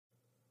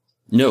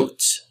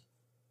Notes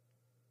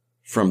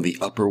from the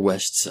Upper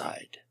West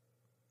Side,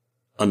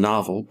 a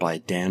novel by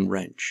Dan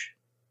Wrench.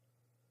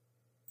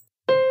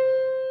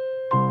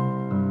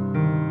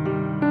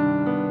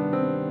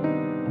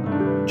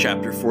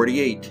 Chapter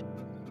 48,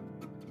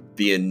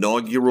 The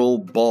Inaugural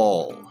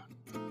Ball.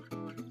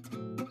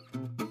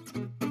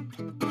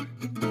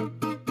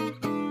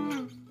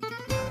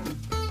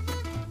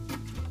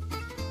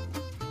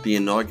 The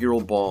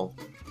Inaugural Ball.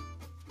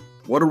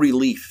 What a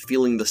relief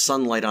feeling the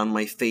sunlight on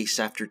my face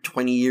after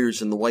 20 years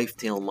in the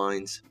Wifetail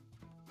mines.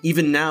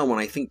 Even now, when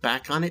I think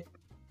back on it,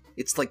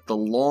 it's like the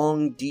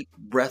long, deep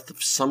breath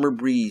of summer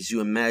breeze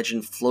you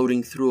imagine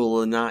floating through a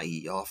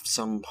lanai off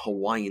some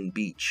Hawaiian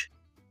beach.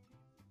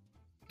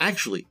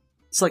 Actually,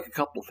 it's like a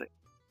couple things.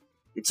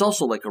 It's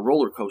also like a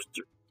roller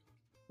coaster.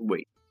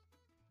 Wait,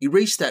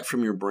 erase that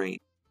from your brain.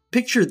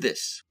 Picture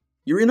this.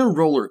 You're in a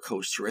roller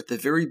coaster at the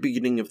very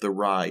beginning of the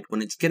ride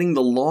when it's getting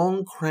the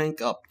long crank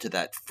up to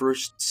that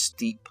first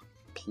steep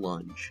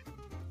plunge.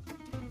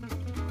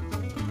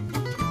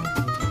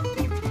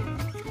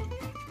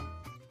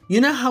 You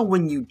know how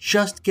when you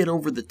just get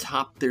over the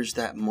top there's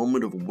that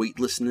moment of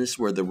weightlessness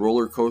where the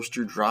roller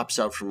coaster drops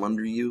out from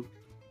under you,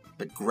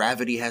 but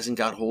gravity hasn't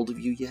got hold of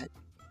you yet?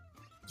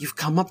 You've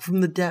come up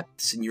from the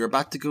depths and you're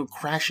about to go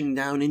crashing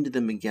down into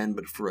them again,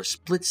 but for a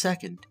split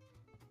second,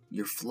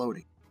 you're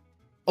floating.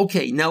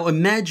 Okay, now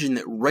imagine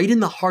that right in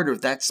the heart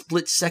of that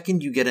split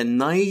second you get a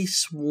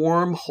nice,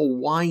 warm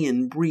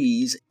Hawaiian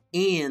breeze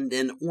and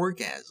an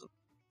orgasm.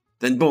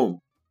 Then boom,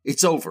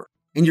 it's over,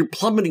 and you're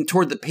plummeting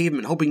toward the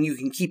pavement hoping you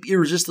can keep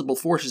irresistible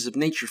forces of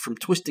nature from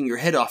twisting your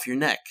head off your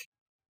neck.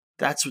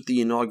 That's what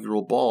the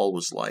inaugural ball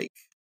was like.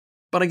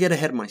 But I get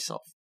ahead of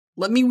myself.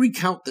 Let me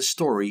recount the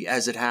story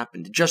as it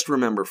happened. Just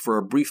remember, for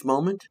a brief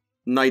moment,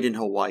 night in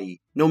Hawaii.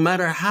 No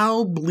matter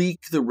how bleak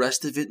the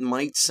rest of it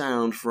might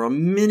sound, for a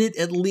minute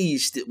at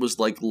least, it was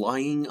like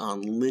lying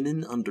on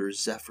linen under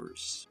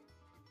zephyrs.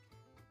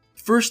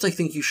 First, I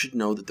think you should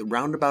know that the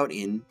Roundabout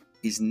Inn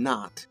is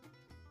not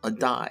a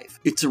dive.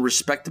 It's a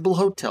respectable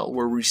hotel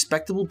where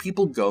respectable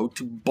people go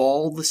to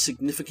ball the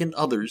significant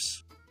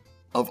others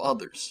of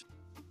others.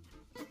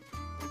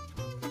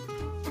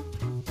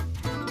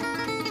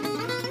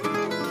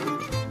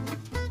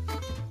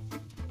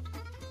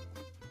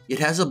 It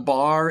has a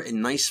bar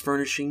and nice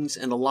furnishings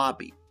and a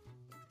lobby.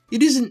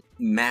 It isn't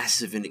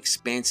massive and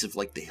expansive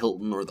like the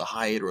Hilton or the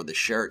Hyatt or the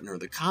Sheraton or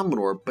the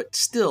Commodore, but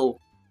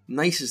still,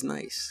 nice is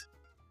nice.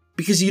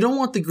 Because you don't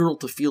want the girl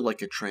to feel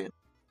like a tramp.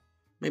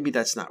 Maybe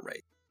that's not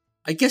right.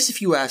 I guess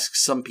if you ask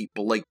some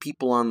people, like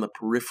people on the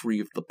periphery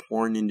of the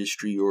porn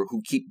industry or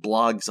who keep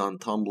blogs on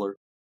Tumblr,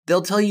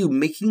 they'll tell you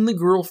making the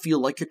girl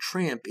feel like a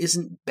tramp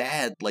isn't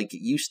bad like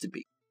it used to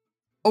be.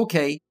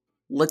 Okay,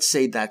 let's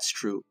say that's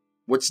true.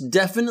 What's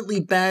definitely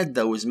bad,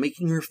 though, is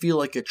making her feel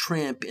like a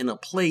tramp in a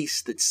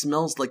place that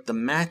smells like the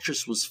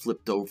mattress was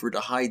flipped over to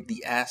hide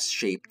the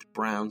ass-shaped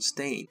brown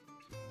stain.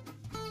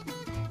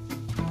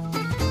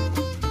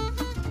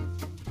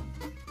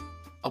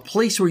 A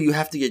place where you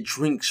have to get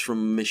drinks from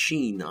a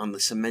machine on the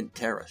cement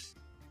terrace.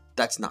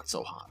 That's not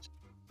so hot.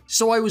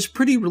 So I was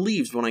pretty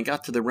relieved when I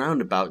got to the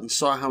roundabout and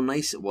saw how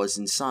nice it was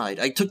inside.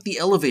 I took the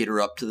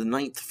elevator up to the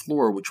 9th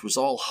floor, which was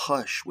all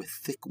hush with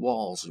thick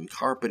walls and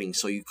carpeting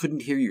so you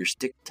couldn't hear your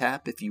stick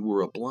tap if you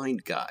were a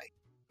blind guy.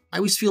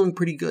 I was feeling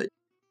pretty good.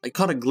 I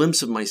caught a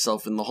glimpse of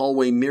myself in the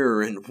hallway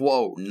mirror and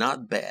whoa,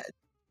 not bad.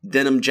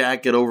 Denim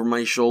jacket over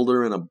my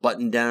shoulder and a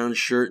button-down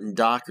shirt and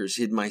dockers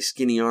hid my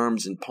skinny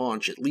arms and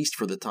paunch, at least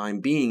for the time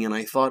being, and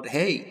I thought,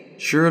 hey,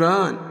 shirt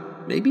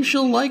on. Maybe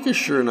she'll like a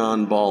shirt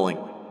on balling.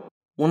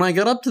 When I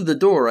got up to the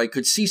door, I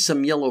could see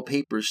some yellow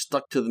papers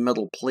stuck to the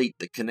metal plate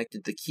that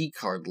connected the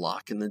keycard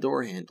lock and the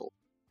door handle.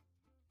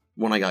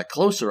 When I got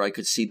closer, I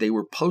could see they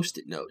were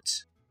Post-it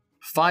notes.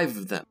 5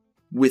 of them,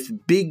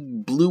 with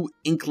big blue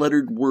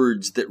ink-lettered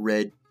words that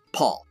read,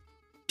 Paul,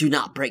 do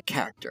not break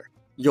character.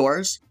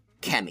 Yours,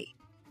 Cammy.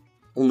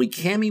 Only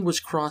Cammy was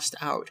crossed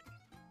out,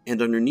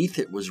 and underneath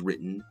it was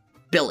written,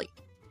 Billy.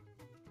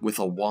 With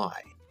a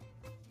Y.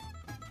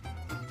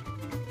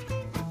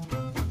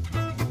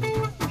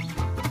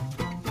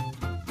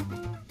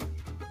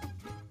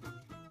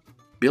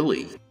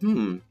 Billy.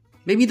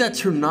 Maybe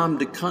that's her nom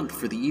de cunt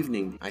for the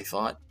evening, I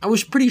thought. I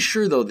was pretty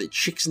sure, though, that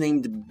chicks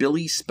named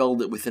Billy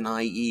spelled it with an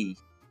I-E.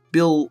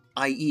 Bill,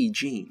 I-E,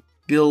 Jean.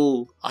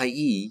 Bill,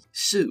 I-E,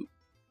 Sue.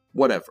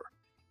 Whatever.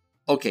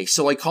 Okay,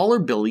 so I call her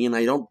Billy and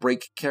I don't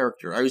break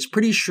character. I was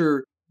pretty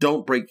sure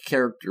don't break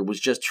character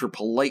was just her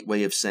polite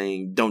way of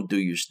saying don't do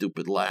your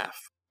stupid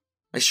laugh.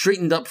 I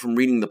straightened up from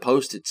reading the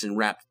Post-its and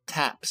rapped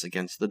taps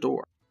against the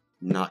door.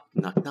 Knock,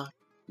 knock, knock.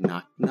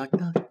 Knock, knock,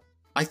 knock.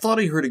 I thought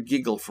I heard a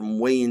giggle from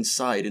way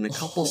inside, and a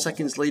couple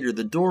seconds later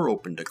the door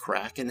opened a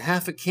crack, and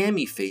half a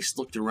Cammy face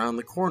looked around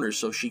the corner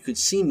so she could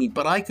see me,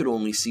 but I could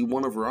only see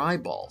one of her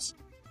eyeballs.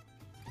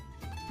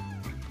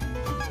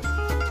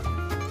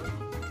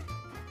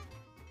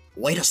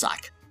 Wait a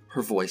sec,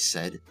 her voice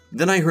said.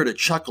 Then I heard a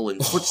chuckle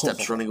and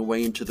footsteps running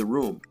away into the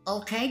room.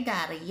 Okay,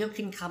 Daddy, you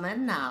can come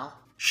in now,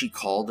 she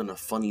called in a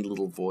funny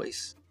little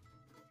voice.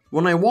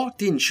 When I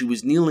walked in, she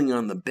was kneeling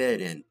on the bed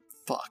and,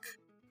 fuck,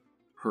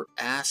 Her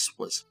ass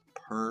was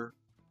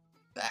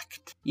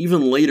perfect.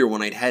 Even later,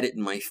 when I'd had it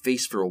in my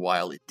face for a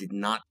while, it did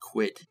not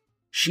quit.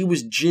 She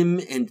was gym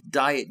and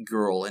diet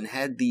girl and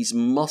had these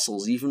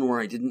muscles even where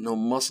I didn't know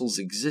muscles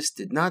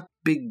existed. Not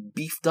big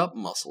beefed up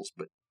muscles,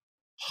 but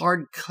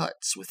hard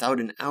cuts without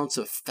an ounce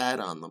of fat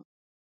on them.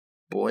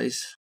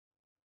 Boys,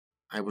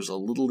 I was a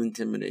little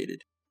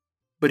intimidated.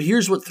 But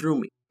here's what threw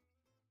me.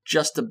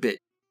 Just a bit.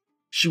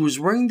 She was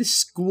wearing the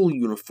school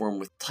uniform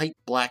with tight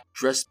black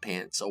dress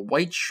pants, a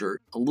white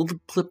shirt, a little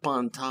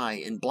clip-on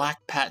tie, and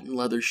black patent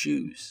leather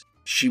shoes.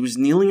 She was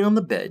kneeling on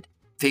the bed,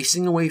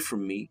 facing away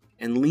from me,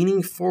 and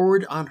leaning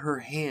forward on her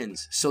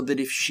hands so that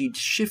if she'd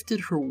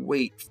shifted her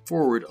weight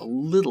forward a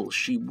little,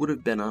 she would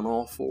have been on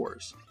all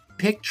fours.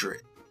 Picture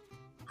it.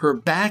 Her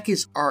back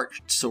is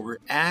arched so her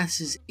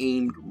ass is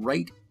aimed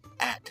right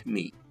at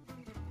me.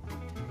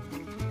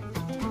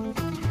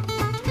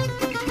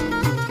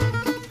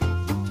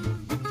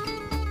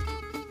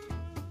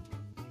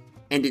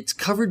 And it's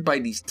covered by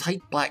these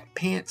tight black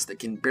pants that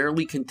can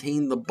barely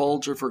contain the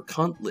bulge of her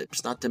cunt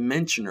lips, not to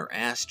mention her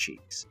ass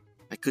cheeks.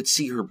 I could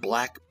see her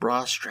black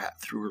bra strap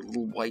through her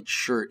little white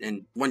shirt,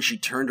 and when she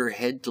turned her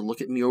head to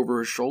look at me over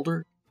her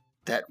shoulder,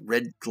 that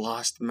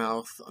red-glossed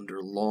mouth under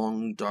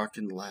long,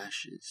 darkened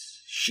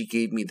lashes, she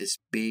gave me this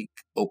big,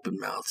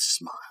 open-mouthed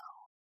smile.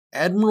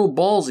 Admiral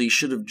Ballsy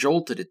should have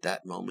jolted at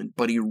that moment,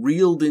 but he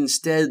reeled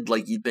instead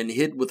like he'd been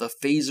hit with a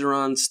phaser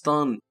on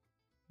stun.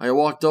 I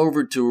walked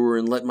over to her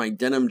and let my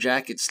denim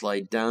jacket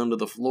slide down to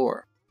the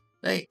floor.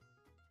 Hey,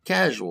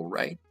 casual,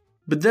 right?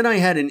 But then I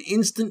had an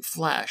instant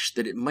flash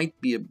that it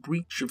might be a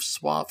breach of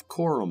suave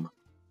quorum,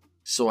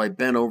 so I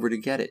bent over to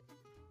get it.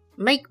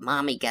 Make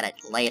Mommy get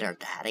it later,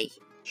 Daddy.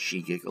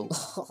 She giggled.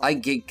 I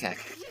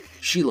gig-cackled.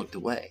 She looked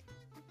away.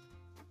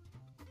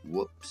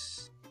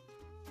 Whoops.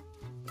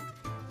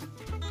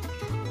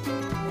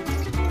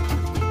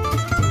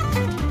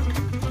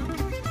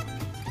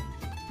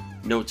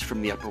 Notes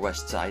from the Upper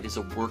West Side is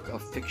a work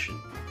of fiction.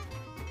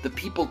 The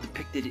people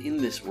depicted in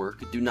this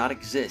work do not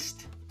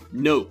exist.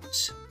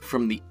 Notes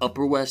from the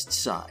Upper West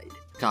Side,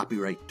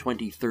 copyright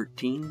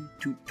 2013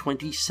 to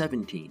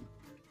 2017,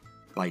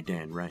 by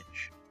Dan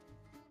Wrench.